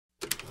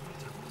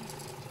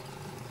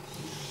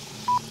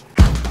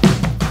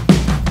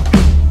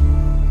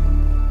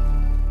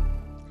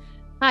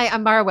Hi,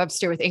 I'm Mara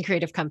Webster with In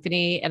Creative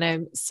Company, and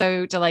I'm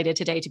so delighted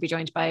today to be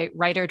joined by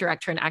writer,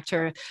 director, and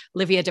actor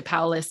Livia De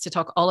Paolis to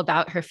talk all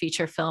about her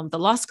feature film, The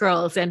Lost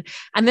Girls. And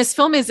this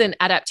film is an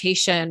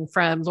adaptation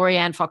from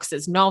Lori-Anne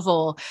Fox's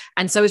novel.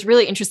 And so I was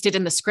really interested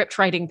in the script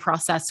writing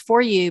process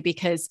for you,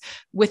 because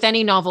with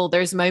any novel,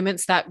 there's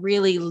moments that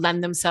really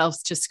lend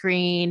themselves to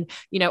screen.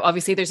 You know,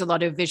 obviously there's a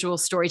lot of visual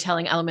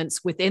storytelling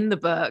elements within the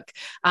book.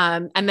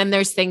 And then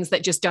there's things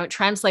that just don't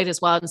translate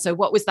as well. And so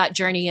what was that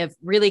journey of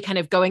really kind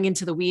of going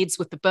into the weeds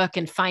with the book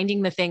and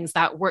finding the things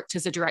that worked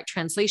as a direct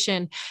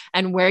translation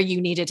and where you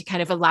needed to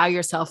kind of allow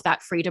yourself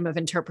that freedom of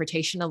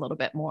interpretation a little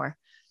bit more?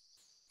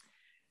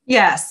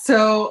 Yeah,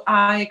 so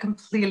I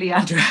completely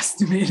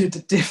underestimated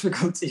the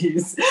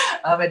difficulties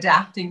of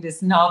adapting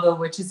this novel,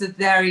 which is a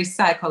very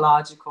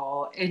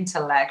psychological,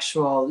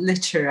 intellectual,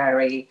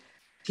 literary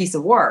piece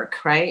of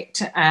work,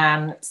 right?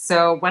 And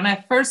so when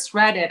I first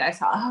read it, I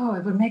thought, oh,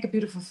 it would make a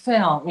beautiful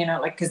film, you know,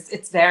 like, because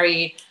it's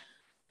very,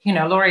 you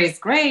know, Laurie is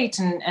great,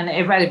 and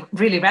it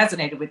really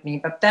resonated with me.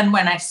 But then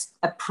when I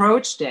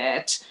approached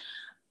it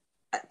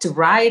to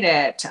write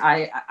it,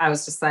 I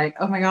was just like,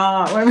 oh my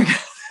God, oh my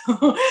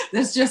God.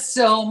 There's just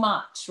so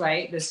much,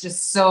 right? There's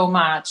just so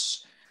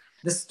much.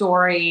 The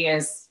story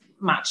is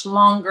much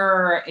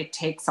longer. It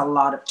takes a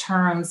lot of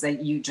turns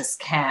that you just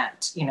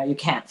can't, you know, you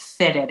can't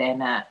fit it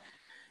in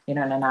in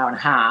an hour and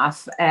a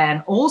half.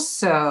 And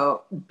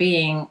also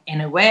being,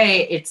 in a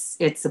way, it's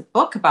a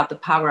book about the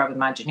power of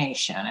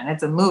imagination, and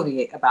it's a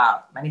movie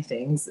about many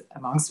things,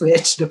 amongst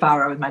which the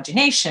power of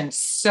imagination.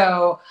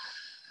 So,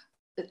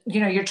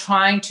 you know, you're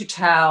trying to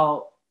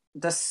tell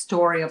the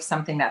story of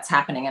something that's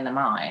happening in the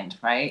mind,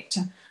 right?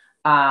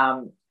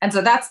 And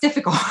so that's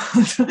difficult.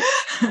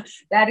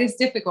 That is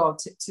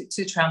difficult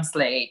to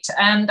translate.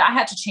 And I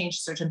had to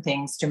change certain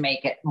things to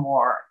make it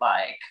more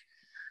like,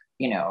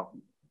 you know,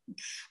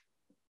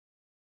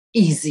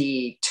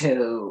 easy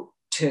to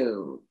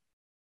you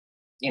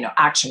know,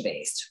 action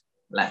based.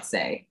 Let's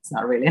say it's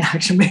not really an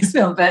action based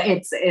film, but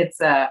it's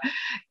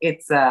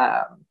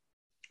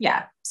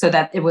yeah. So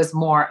that it was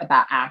more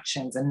about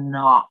actions and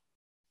not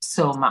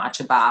so much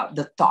about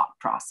the thought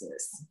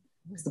process.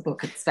 Because the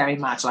book is very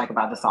much like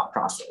about the thought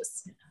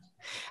process.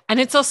 And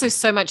it's also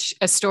so much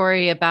a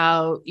story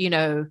about, you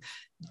know,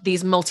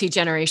 these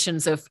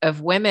multi-generations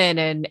of women,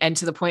 and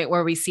to the point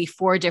where we see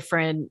 4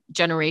 different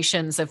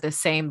generations of the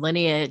same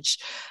lineage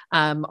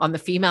on the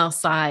female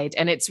side.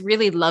 And it's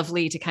really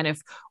lovely to kind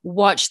of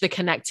watch the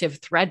connective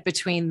thread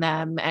between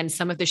them and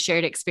some of the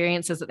shared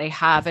experiences that they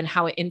have and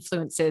how it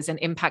influences and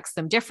impacts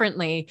them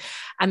differently.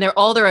 And they're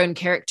all their own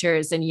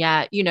characters. And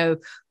yet, you know,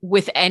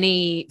 with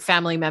any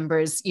family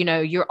members, you know,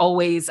 you're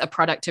always a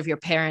product of your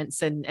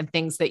parents and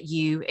things that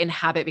you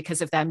inhabit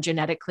because of them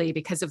genetically,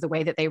 because of the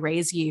way that they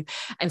raise you.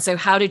 And so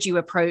how did you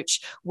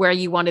approach where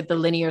you wanted the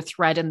linear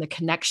thread and the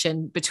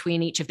connection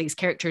between each of these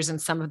characters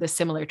and some of the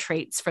similar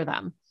traits for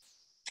them?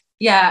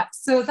 Yeah,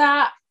 so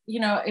that,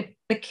 you know,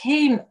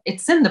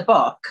 it's in the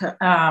book,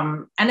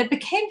 and it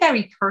became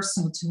very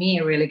personal to me.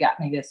 It really got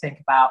me to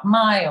think about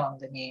my own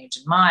lineage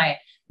and my,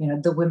 you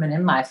know, the women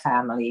in my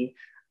family.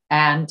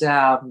 And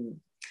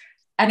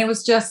it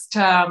was just,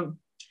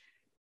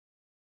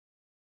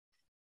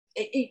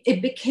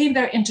 it became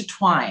very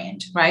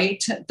intertwined,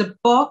 right? The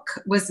book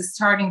was the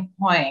starting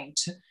point,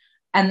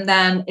 and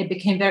then it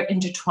became very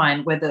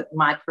intertwined with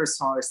my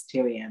personal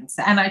experience.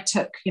 And I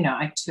took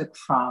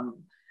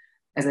from,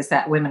 as I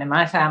said, women in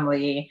my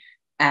family,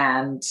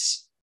 and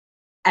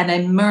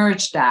I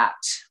merged that,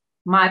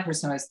 my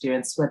personal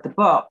experience, with the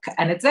book.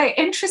 And it's very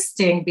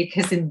interesting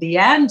because in the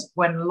end,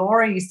 when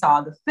Laurie saw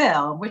the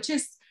film, which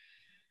is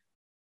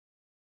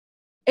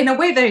in a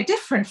way very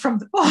different from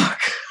the book,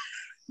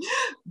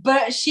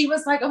 but she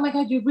was like, oh my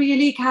God, you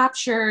really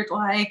captured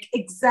like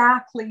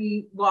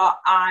exactly what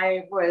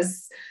I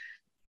was,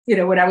 you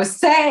know, what I was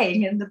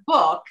saying in the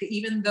book,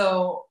 even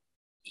though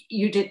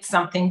you did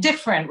something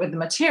different with the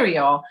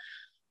material.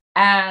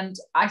 And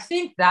I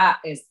think that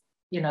is,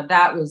 you know,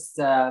 that was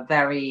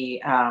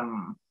very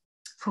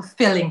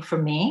fulfilling for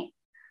me.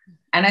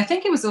 And I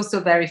think it was also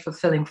very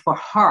fulfilling for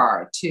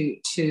her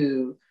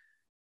to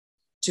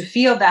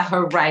feel that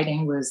her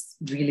writing was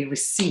really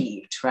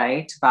received,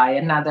 right, by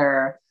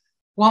another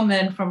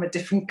woman from a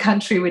different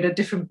country with a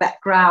different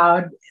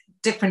background,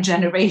 different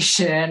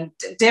generation,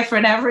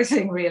 different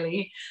everything,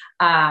 really.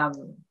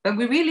 But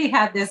we really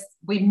had this,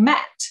 we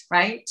met,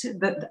 right?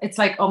 It's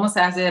like almost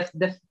as if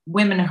the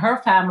women in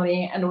her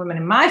family and the women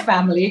in my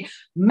family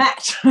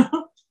met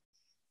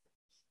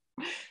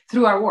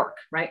through our work,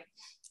 right?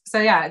 So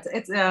yeah,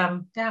 yeah,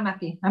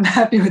 I'm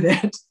happy with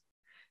it.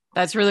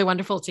 That's really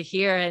wonderful to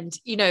hear. And,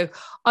 you know,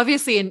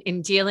 obviously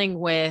in dealing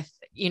with,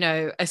 you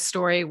know, a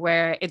story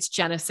where its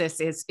genesis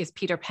is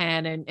Peter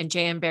Pan and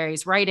J.M.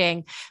 Barrie's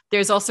writing,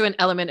 there's also an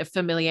element of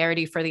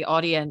familiarity for the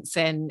audience,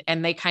 and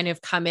they kind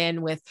of come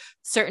in with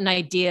certain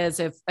ideas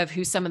of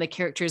who some of the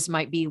characters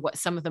might be, what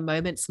some of the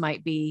moments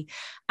might be.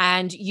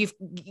 And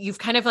you've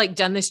kind of like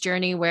done this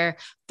journey where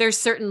there's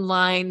certain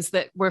lines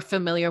that we're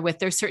familiar with,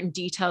 there's certain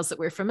details that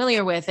we're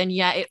familiar with, and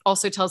yet it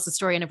also tells the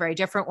story in a very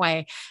different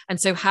way.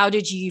 And so how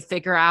did you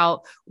figure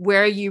out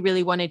where you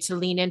really wanted to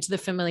lean into the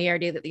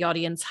familiarity that the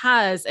audience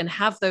has and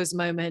have those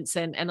moments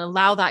and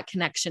allow that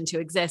connection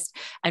to exist,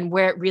 and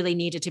where it really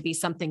needed to be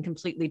something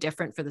completely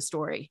different for the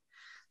story?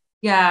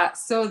 Yeah,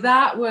 so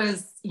that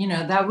was,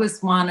 that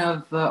was one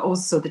of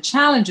also the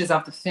challenges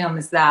of the film,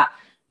 is that,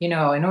 in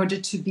order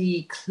to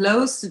be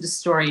close to the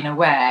story in a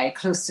way,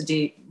 close to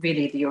the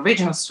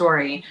original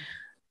story,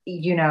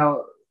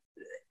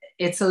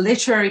 it's a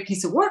literary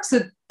piece of work.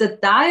 So the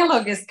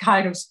dialogue is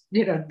kind of,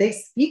 they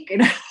speak,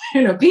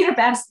 Peter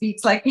Pan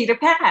speaks like Peter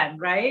Pan,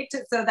 right?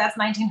 So that's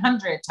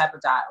 1900 type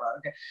of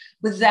dialogue.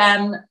 But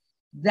then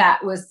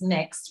that was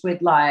mixed with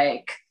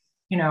like,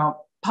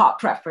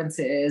 pop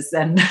references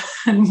and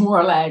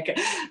more like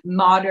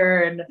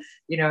modern,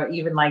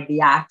 even like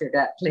the actor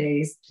that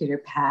plays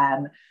Peter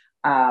Pan.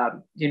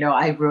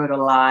 I wrote a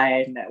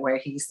line where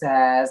he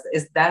says,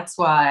 is that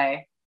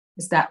why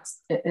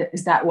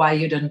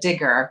you don't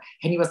dig her?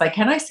 And he was like,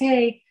 can I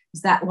say,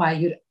 is that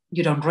why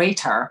you don't rate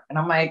her? And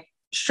I'm like,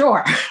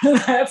 sure,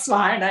 that's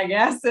fine. I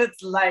guess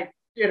it's like,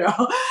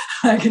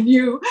 like a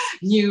new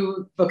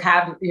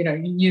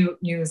vocabulary,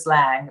 new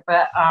slang.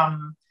 But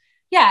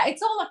yeah,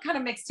 it's all kind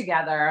of mixed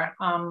together.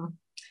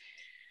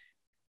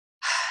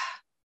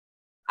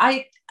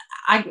 I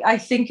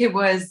think it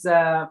was,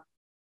 how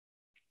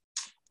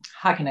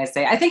can I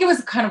say? I think it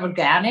was kind of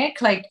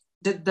organic. Like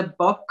the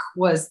book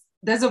was,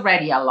 there's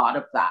already a lot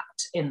of that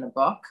in the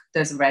book.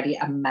 There's already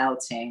a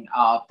melting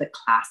of the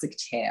classic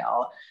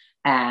tale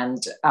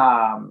and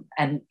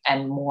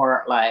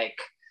more like,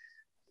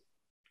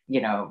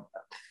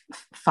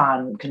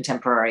 fun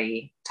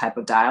contemporary type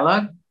of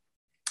dialogue.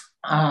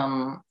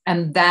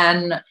 And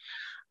then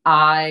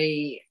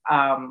I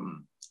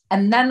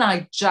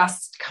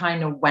just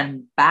kind of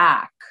went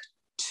back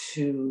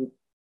to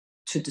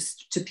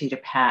Peter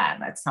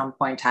Pan. At some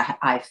point,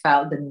 I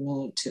felt the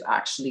need to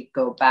actually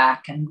go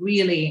back and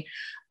really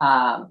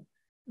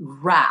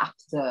wrap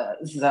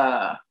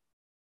the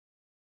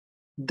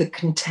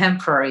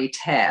contemporary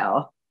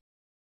tale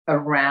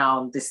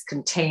around this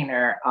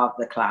container of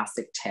the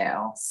classic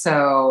tale.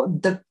 So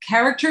the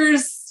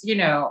characters,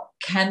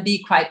 can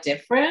be quite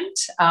different,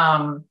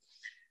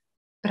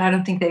 but I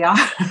don't think they are.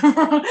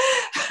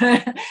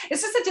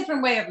 It's just a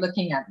different way of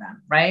looking at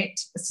them, right?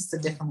 It's just a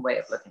different way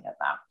of looking at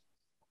them.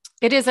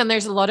 It is, and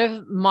there's a lot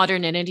of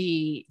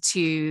modernity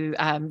to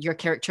your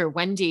character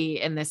Wendy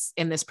in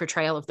this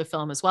portrayal of the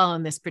film as well,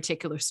 in this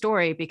particular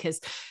story,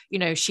 because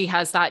she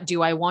has that,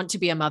 do I want to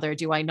be a mother?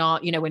 Do I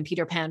not? When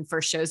Peter Pan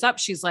first shows up,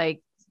 she's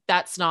like,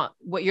 that's not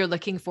what you're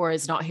looking for,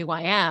 is not who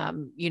I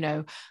am.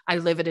 I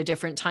live at a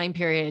different time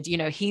period.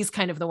 He's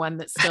kind of the one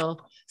that's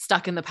still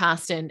stuck in the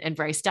past and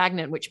very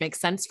stagnant, which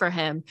makes sense for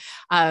him.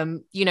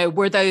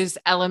 Were those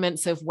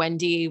elements of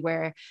Wendy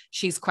where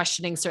she's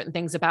questioning certain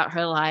things about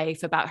her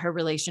life, about her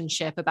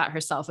relationship, about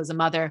herself as a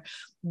mother?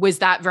 Was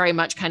that very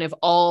much kind of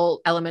all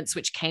elements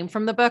which came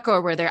from the book,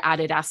 or were there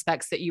added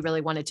aspects that you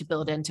really wanted to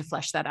build in to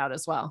flesh that out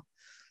as well?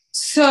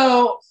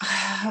 So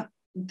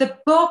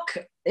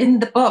in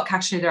the book,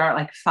 actually, there are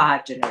like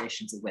 5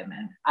 generations of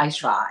women. I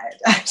tried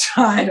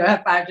to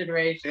have 5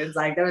 generations.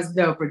 Like, there was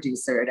no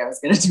producer that was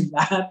going to do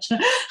that.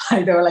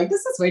 Like, they were like,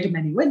 this is way too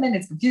many women.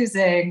 It's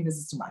confusing. This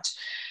is too much.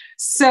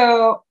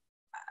 So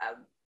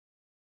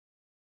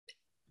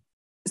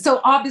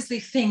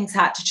obviously things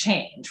had to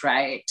change,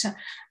 right?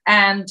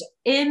 And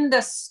in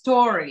the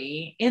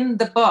story, in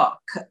the book,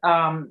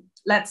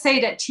 let's say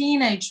that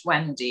teenage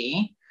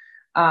Wendy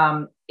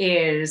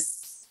is,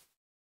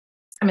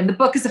 the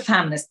book is a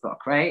feminist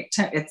book, right?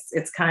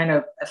 It's kind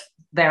of a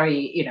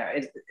very,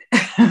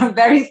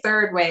 very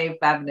third wave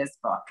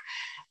feminist book.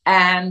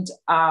 And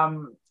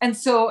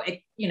so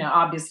it,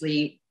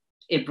 obviously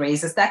it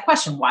raises that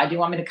question. Why do you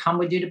want me to come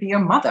with you to be your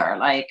mother?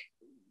 Like,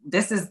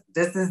 this is,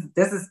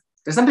 there's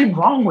something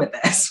wrong with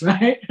this,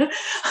 right?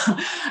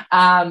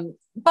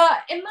 But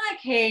in my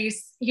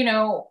case,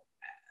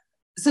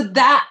 so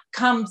that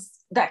comes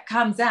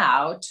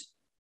out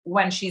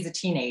when she's a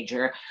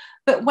teenager.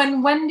 But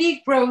when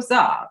Wendy grows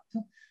up,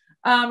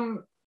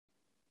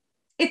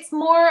 it's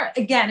more,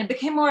 again, it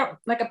became more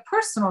like a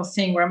personal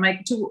thing where I'm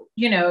like,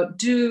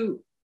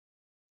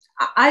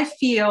 I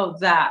feel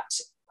that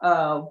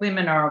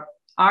women are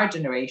our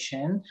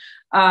generation,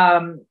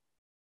 are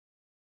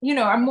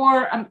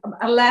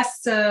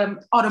less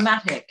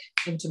automatic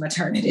into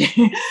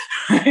maternity.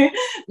 Right?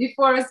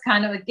 Before it's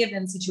kind of a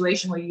given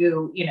situation where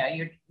you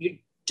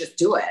just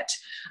do it.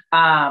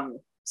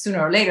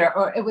 Sooner or later,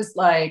 or it was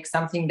like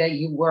something that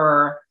you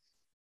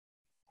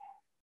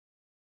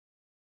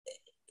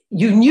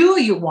knew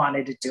you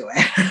wanted to do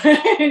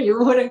it.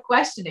 You wouldn't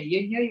question it.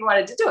 You knew you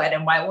wanted to do it,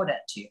 and why wouldn't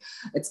you?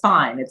 It's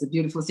fine. It's a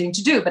beautiful thing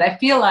to do. But I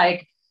feel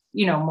like,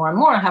 more and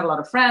more, I have a lot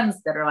of friends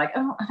that are like,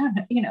 oh, I don't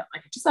know,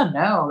 like, I just don't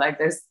know. Like,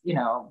 there's,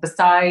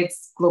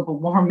 besides global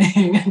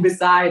warming and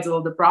besides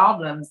all the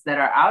problems that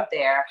are out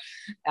there,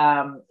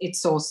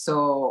 it's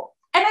also,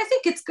 and I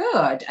think it's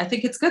good. I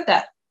think it's good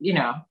that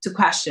to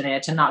question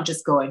it and not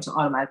just go into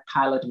automatic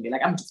pilot and be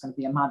like, I'm just going to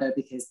be a mother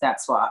because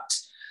that's what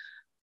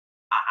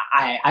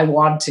I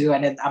want to,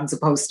 and I'm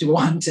supposed to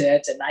want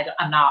it. And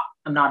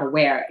I'm not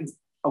aware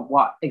of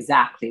what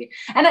exactly.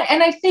 And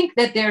I think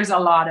that there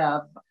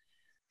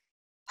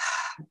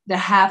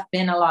have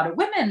been a lot of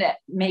women that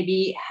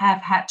maybe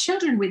have had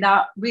children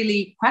without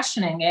really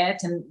questioning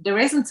it. And there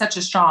isn't such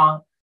a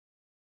strong,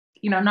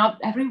 not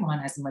everyone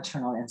has a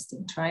maternal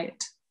instinct,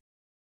 right?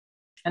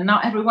 And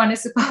not everyone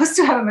is supposed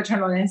to have a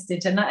maternal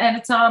instinct, and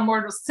it's not a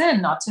mortal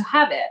sin not to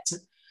have it.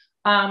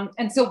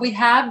 And so we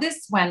have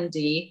this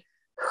Wendy,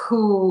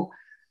 who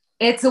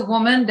it's a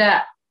woman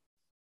that,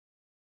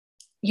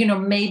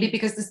 maybe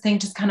because this thing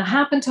just kind of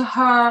happened to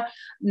her,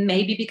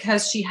 maybe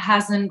because she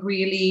hasn't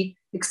really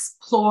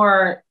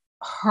explored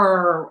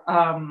her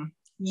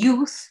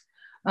youth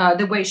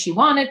the way she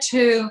wanted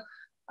to.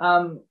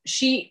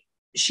 She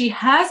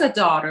has a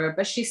daughter,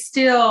 but she's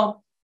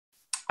still,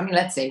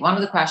 let's say one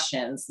of the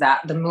questions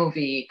that the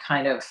movie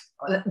kind of,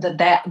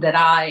 that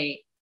I,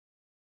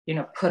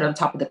 put on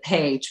top of the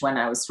page when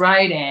I was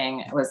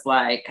writing, it was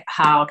like,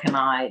 how can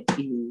I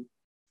be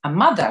a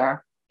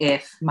mother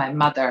if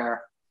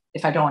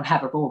I don't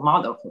have a role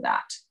model for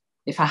that,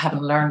 if I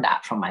haven't learned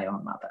that from my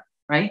own mother,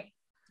 right?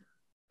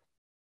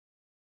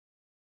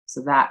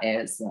 So that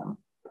is,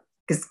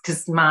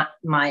 because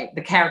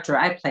the character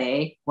I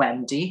play,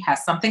 Wendy,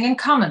 has something in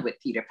common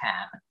with Peter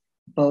Pan.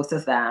 Both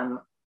of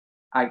them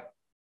are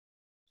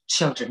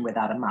children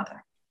without a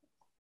mother.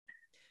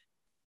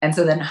 And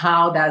so then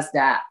how does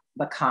that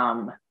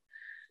become,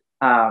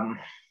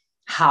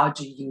 how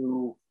do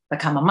you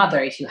become a mother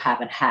if you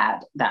haven't had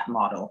that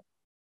model?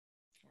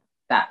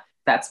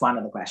 That's one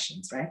of the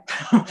questions, right?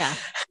 Yeah.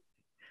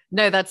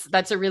 No,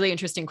 that's a really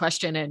interesting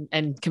question,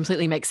 and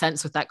completely makes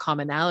sense with that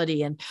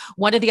commonality. And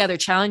one of the other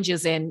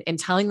challenges in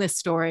telling this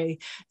story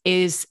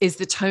is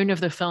the tone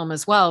of the film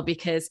as well,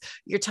 because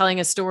you're telling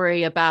a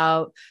story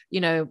about,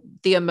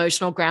 the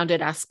emotional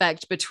grounded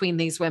aspect between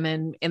these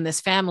women in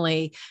this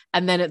family.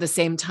 And then at the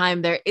same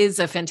time, there is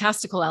a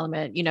fantastical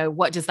element.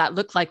 What does that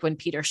look like when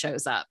Peter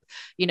shows up?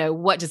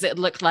 What does it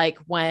look like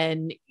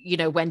when,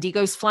 Wendy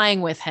goes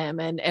flying with him,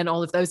 and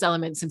all of those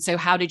elements? And so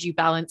how did you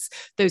balance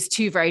those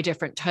two very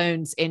different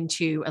tones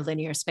into a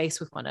linear space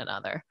with one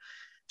another?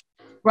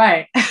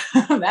 Right.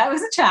 That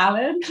was a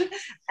challenge.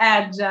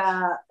 And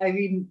I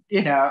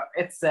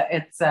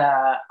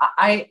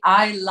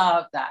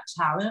love that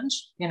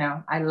challenge.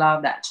 I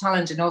love that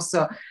challenge. And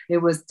also it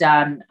was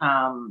done,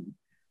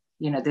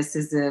 this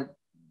is a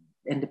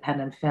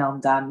independent film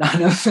done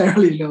on a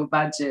fairly low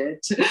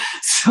budget.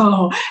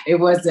 So it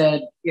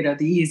wasn't, the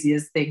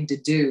easiest thing to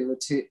do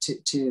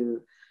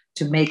to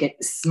make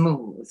it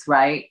smooth.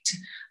 Right.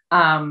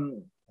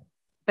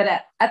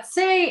 But I'd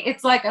say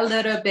it's like a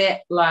little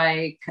bit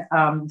like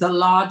the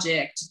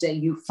logic that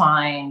you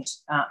find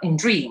in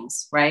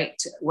dreams,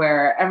 right?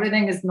 Where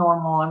everything is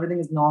normal,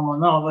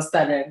 and all of a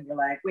sudden you're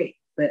like, wait,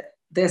 but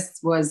this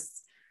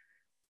was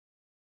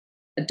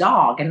a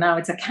dog and now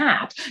it's a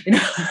cat,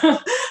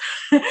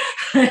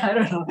 I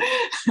don't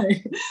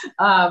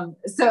know.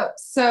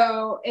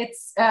 So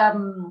it's,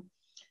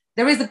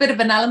 there is a bit of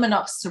an element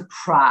of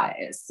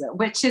surprise,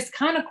 which is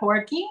kind of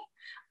quirky.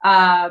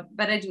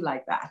 But I do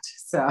like that.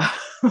 So,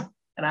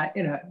 and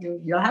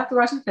you'll have to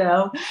watch the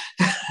film.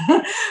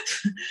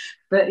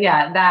 But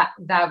yeah,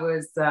 that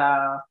was,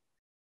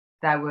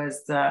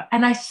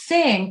 and I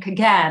think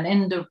again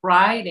in the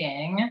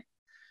writing,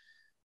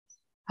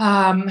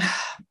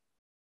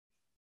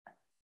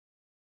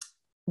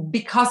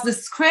 because the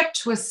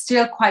script was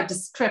still quite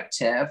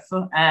descriptive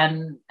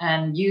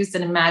and used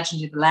an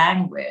imaginative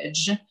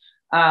language.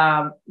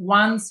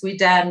 Once we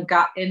then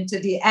got into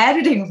the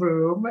editing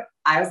room,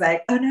 I was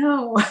like, oh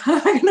no,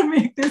 I'm going to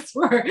make this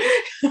work.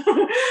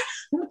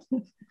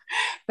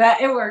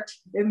 But it worked.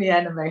 In the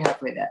end, I'm very happy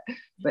with it.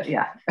 But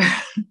yeah.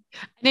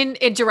 And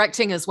in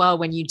directing as well,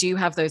 when you do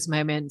have those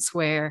moments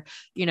where,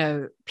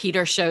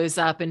 Peter shows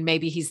up and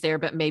maybe he's there,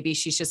 but maybe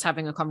she's just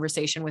having a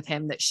conversation with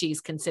him that she's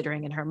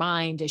considering in her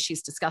mind as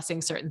she's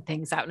discussing certain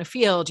things out in a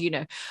field,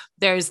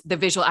 there's the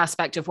visual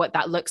aspect of what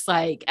that looks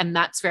like. And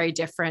that's very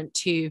different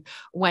to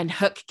when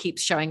Hook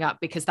keeps showing up,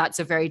 because that's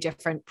a very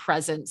different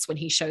presence when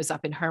he shows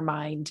up in her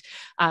mind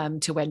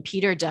to when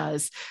Peter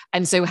does.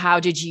 And so how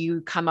did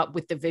you come up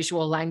with the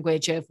visual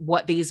language of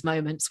what these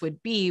moments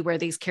would be where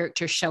these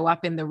characters show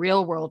up in the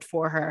real world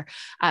for her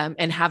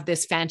and have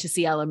this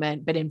fantasy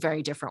element, but in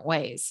very different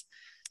ways?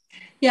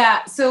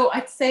 Yeah, so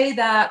I'd say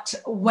that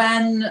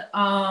when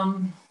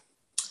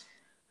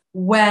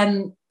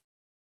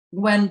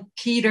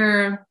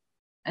Peter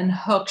and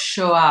Hook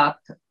show up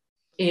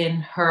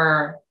in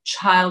her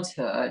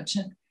childhood,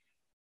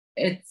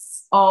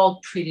 it's all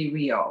pretty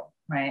real,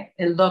 right?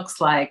 It looks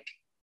like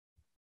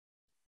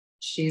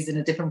she's in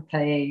a different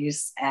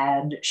place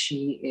and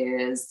she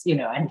is,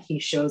 and he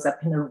shows up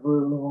in a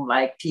room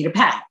like Peter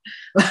Pan.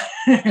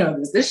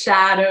 There's the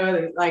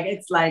shadow,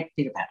 it's like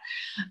Peter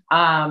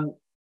Pan.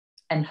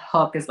 And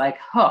Hook is like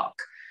Hook.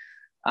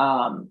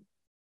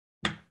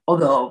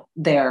 Although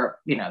they're,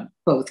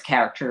 both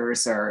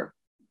characters are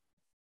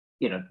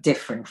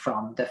different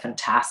from the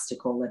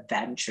fantastical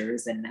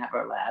adventures in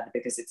Neverland,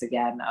 because it's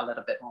again a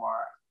little bit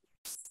more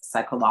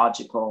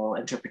psychological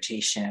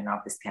interpretation of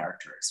these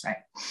characters,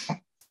 right?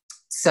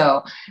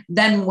 So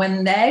then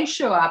when they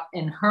show up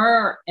in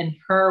her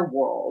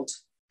world,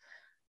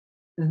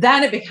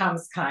 then it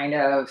becomes kind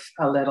of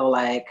a little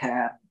like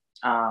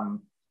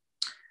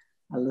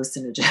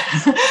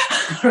hallucinogen,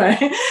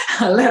 right?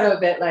 A little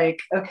bit like,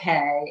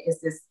 okay,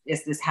 is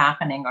this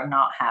happening or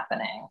not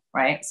happening,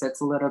 right? So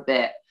it's a little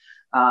bit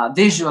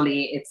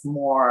visually, it's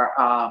more,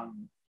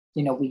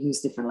 we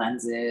use different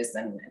lenses,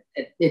 and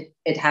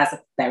it has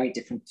a very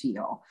different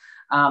feel.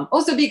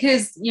 Also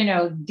because,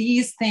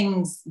 these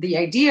things, the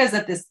ideas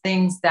that these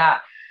things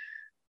that,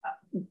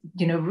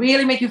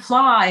 really make you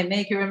fly,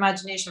 make your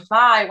imagination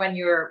fly when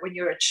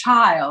you're a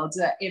child,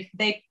 if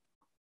they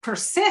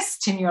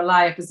persist in your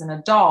life as an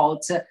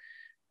adult,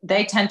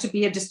 they tend to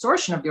be a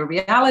distortion of your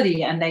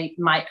reality, and they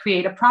might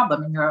create a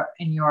problem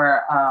in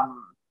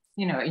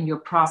your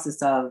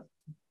process of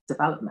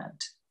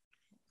development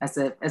as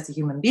a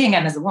human being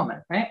and as a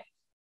woman, right?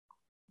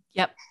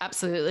 Yep,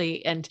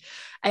 absolutely. And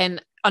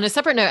on a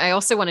separate note, I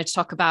also wanted to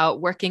talk about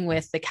working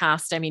with the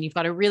cast. I mean, you've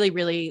got a really,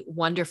 really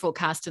wonderful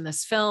cast in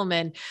this film,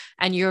 and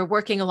you're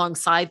working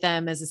alongside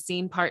them as a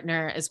scene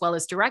partner as well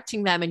as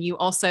directing them. And you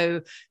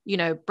also,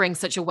 bring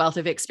such a wealth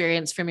of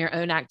experience from your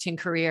own acting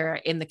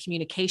career in the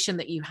communication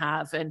that you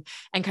have, and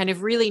kind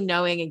of really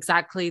knowing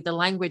exactly the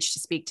language to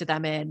speak to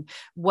them in.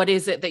 What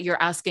is it that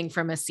you're asking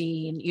from a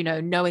scene?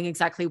 Knowing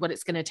exactly what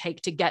it's going to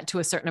take to get to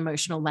a certain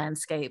emotional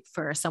landscape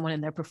for someone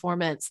in their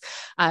performance.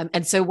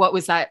 And so what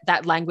was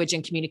that language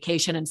and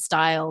communication and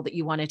style that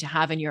you wanted to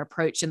have in your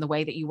approach in the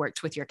way that you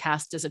worked with your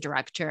cast as a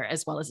director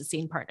as well as a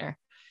scene partner?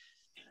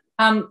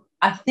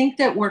 I think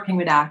that working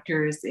with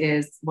actors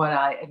is what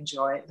I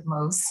enjoy the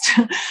most,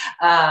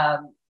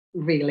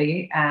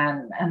 really,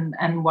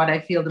 and what I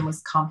feel the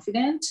most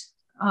confident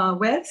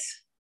with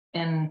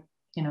in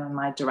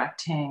my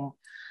directing.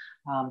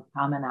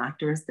 I'm an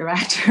actor's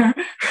director.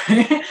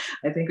 Right?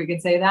 I think we can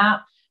say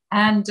that.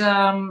 And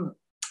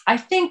I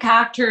think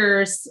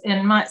actors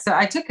so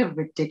I took a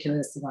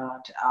ridiculous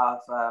amount of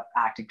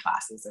acting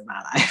classes in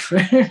my life,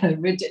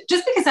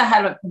 just because I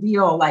had a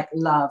real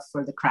love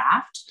for the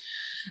craft.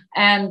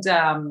 And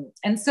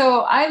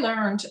so I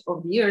learned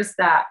over the years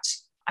that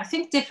I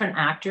think different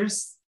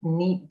actors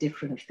need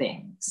different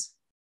things.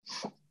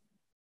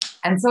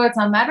 And so it's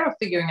a matter of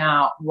figuring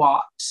out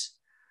what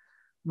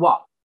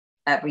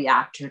every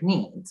actor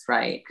needs,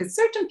 right? Because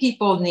certain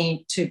people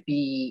need to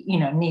be,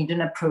 need an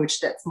approach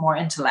that's more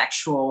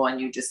intellectual, and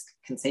you just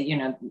can say,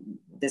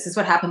 this is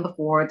what happened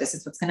before, this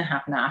is what's going to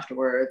happen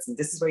afterwards, and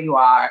this is where you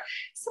are.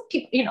 Some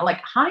people,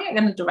 how are you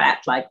going to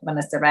direct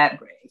Vanessa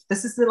Redgrave?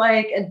 This is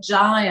a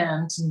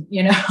giant,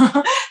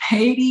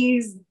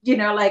 Hades,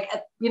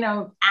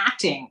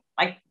 acting,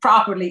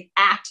 properly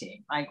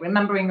acting,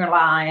 remembering your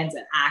lines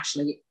and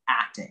actually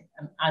acting.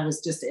 And I was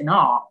just in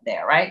awe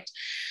there, right?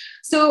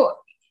 So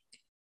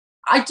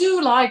I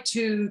do like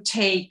to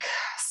take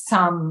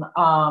some,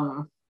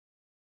 to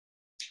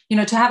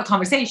have a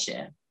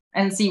conversation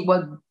and see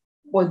what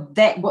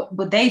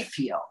they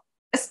feel,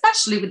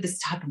 especially with this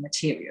type of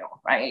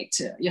material, right?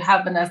 You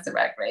have Vanessa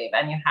Redgrave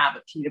and you have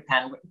a Peter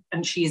Pan,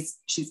 and she's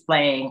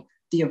playing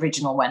the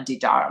original Wendy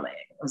Darling,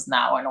 who's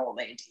now an old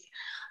lady.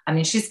 I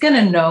mean, she's going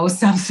to know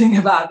something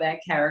about that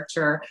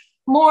character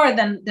more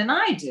than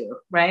I do,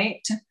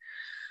 right?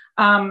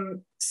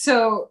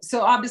 So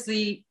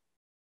obviously,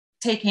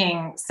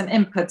 taking some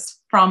inputs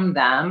from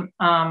them.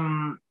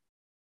 And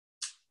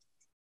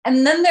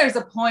then there's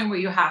a point where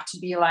you have to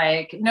be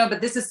like, no,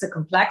 but this is a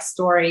complex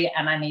story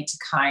and I need to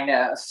kind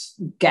of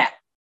get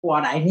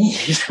what I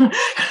need,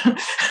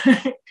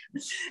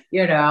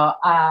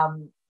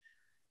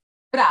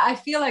 but I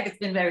feel like it's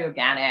been very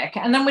organic.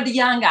 And then with the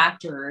young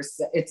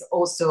actors, it's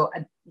also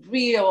a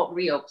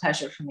real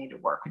pleasure for me to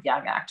work with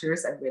young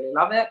actors. I really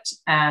love it.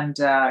 And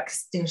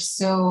because they're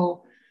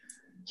so,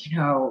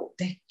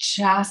 they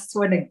just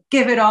want to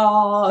give it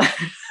all.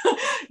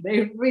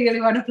 They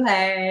really want to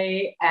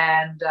play,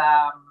 and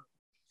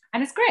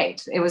it's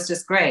great. It was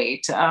just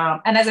great.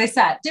 And as I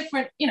said,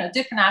 different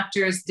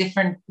actors,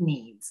 different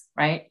needs,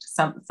 right?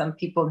 Some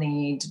people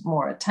need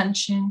more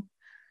attention.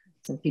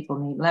 Some people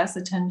need less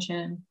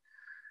attention.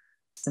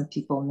 Some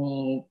people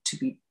need to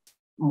be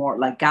more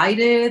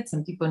guided.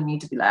 Some people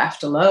need to be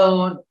left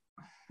alone.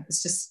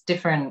 It's just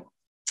different,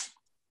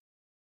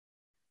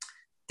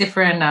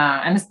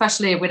 and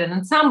especially with an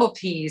ensemble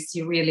piece,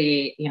 you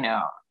really,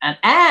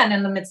 and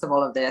in the midst of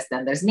all of this,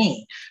 then there's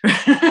me. But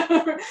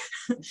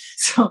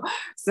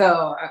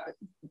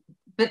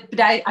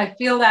I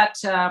feel that,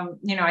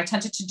 I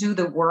tended to do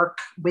the work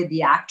with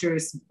the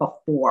actors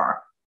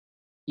before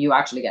you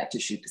actually get to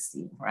shoot the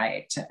scene,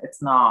 right?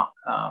 It's not,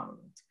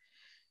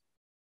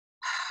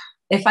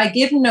 if I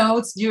give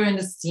notes during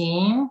the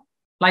scene,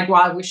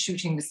 while we're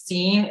shooting the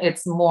scene,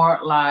 it's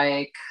more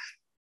like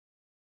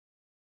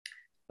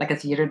a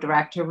theater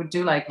director would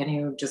do, can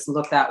you just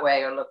look that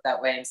way or look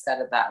that way instead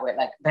of that way,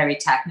 very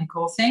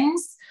technical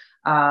things.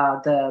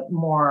 The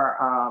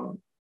more,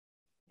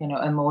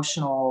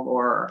 emotional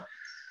or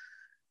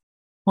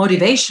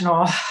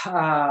motivational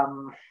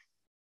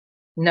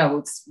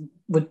notes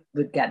would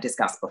get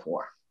discussed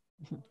before.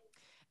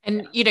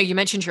 And, you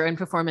mentioned your own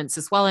performance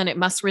as well, and it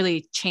must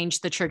really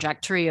change the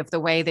trajectory of the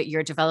way that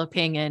you're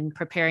developing and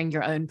preparing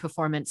your own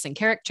performance and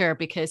character,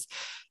 because,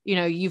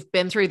 you've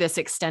been through this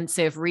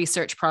extensive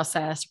research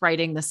process,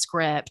 writing the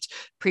script,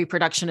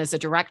 pre-production as a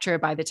director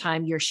by the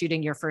time you're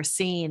shooting your first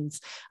scenes.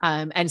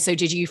 And so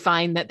did you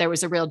find that there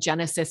was a real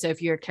genesis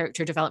of your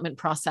character development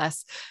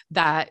process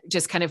that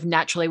just kind of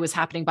naturally was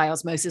happening by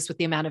osmosis with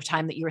the amount of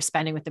time that you were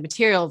spending with the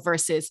material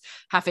versus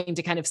having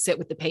to kind of sit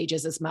with the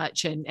pages as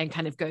much and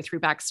kind of go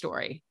through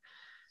backstory?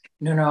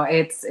 No,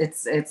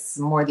 it's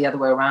more the other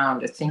way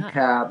around. I think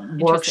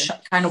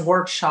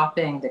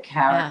workshopping the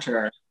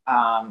character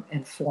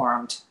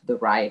informed the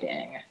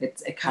writing.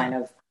 It kind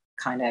of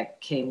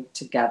came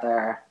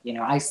together.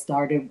 I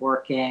started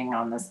working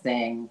on this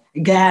thing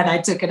again. I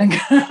took an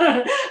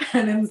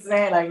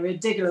insane,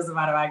 ridiculous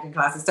amount of acting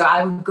classes. So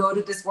I would go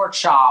to these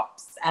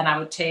workshops and I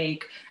would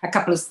take a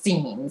couple of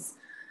scenes,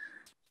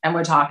 and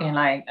we're talking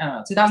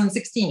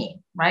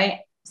 2016, right?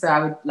 So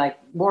I would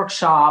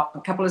workshop a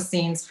couple of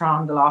scenes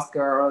from The Lost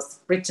Girls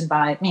written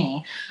by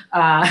me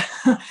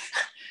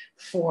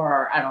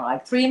for,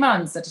 3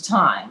 months at a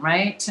time,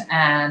 right?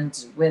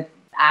 And with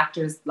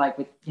actors,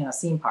 with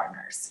scene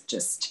partners,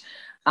 just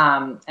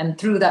and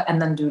through that,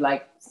 and then do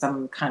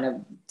some kind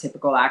of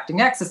typical acting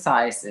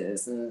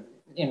exercises, and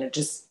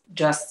just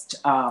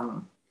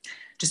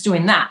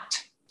doing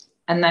that.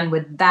 And then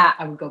with that,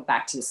 I would go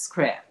back to the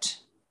script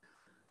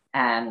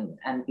and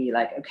be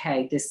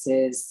okay, this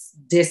is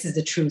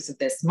the truth of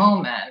this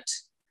moment.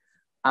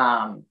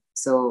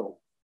 So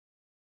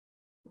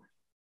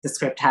the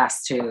script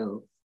has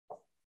to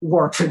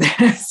work for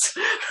this.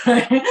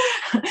 Right?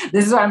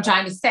 This is what I'm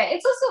trying to say.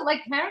 It's also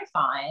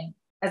clarifying,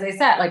 as I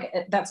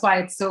said, that's why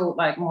it's so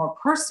more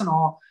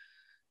personal,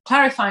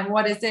 clarifying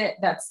what is it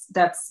that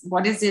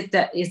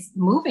is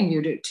moving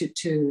you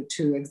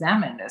to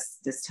examine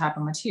this type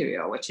of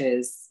material, which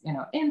is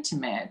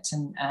intimate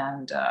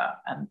and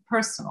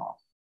personal.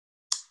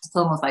 It's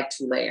almost like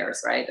two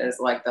layers, right? There's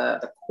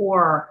the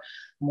core,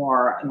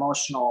 more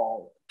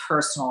emotional,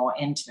 personal,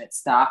 intimate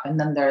stuff, and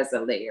then there's a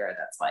layer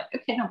that's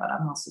okay, no, but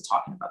I'm also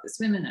talking about this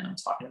women, and I'm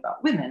talking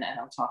about women, and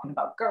I'm talking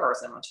about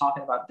girls, and I'm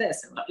talking about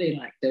this, and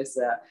there's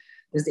the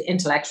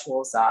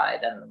intellectual side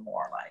and the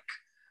more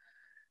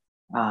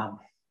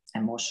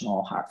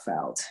emotional,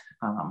 heartfelt,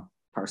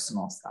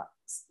 personal stuff.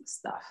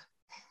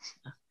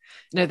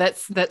 No,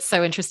 that's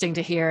so interesting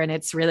to hear. And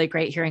it's really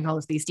great hearing all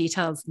of these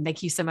details. And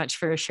thank you so much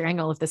for sharing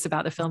all of this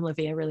about the film,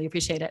 Livia. I really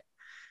appreciate it.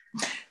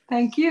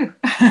 Thank you.